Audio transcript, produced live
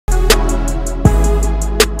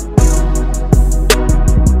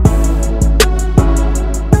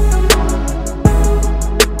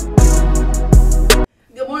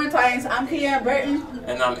Brianna Burton.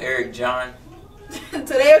 And I'm Eric John.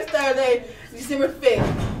 Today is Thursday, December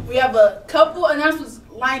 5th. We have a couple announcements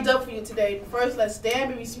lined up for you today. First, let's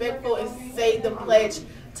stand, be respectful, and say the pledge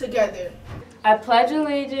together. I pledge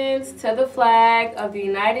allegiance to the flag of the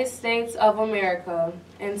United States of America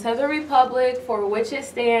and to the republic for which it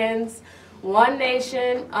stands, one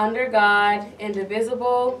nation, under God,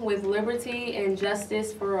 indivisible, with liberty and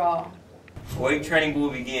justice for all. Weight training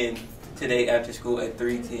will begin today after school at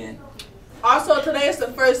 3:10. Also, today is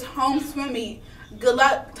the first home swim meet. Good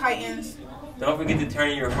luck, Titans. Don't forget to turn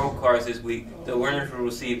in your whole cards this week. The winners will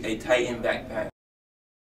receive a Titan backpack.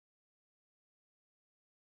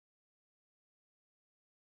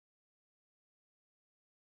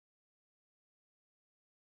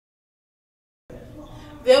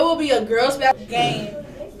 There will be a girls' basketball game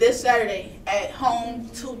this Saturday at home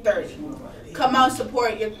 2:30. Come out and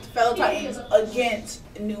support your fellow Titans against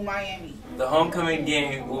New Miami. The homecoming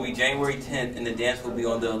game will be January 10th and the dance will be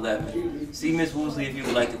on the 11th. See Miss Woolsey if you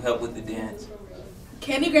would like to help with the dance.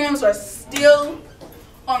 Candy grams are still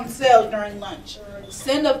on sale during lunch.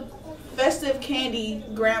 Send a festive candy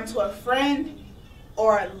gram to a friend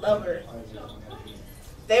or a lover.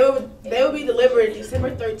 They will be delivered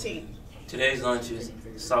December 13th. Today's lunch is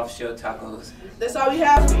soft shell tacos. That's all we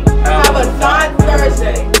have for you. Have a fine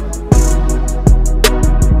Thursday.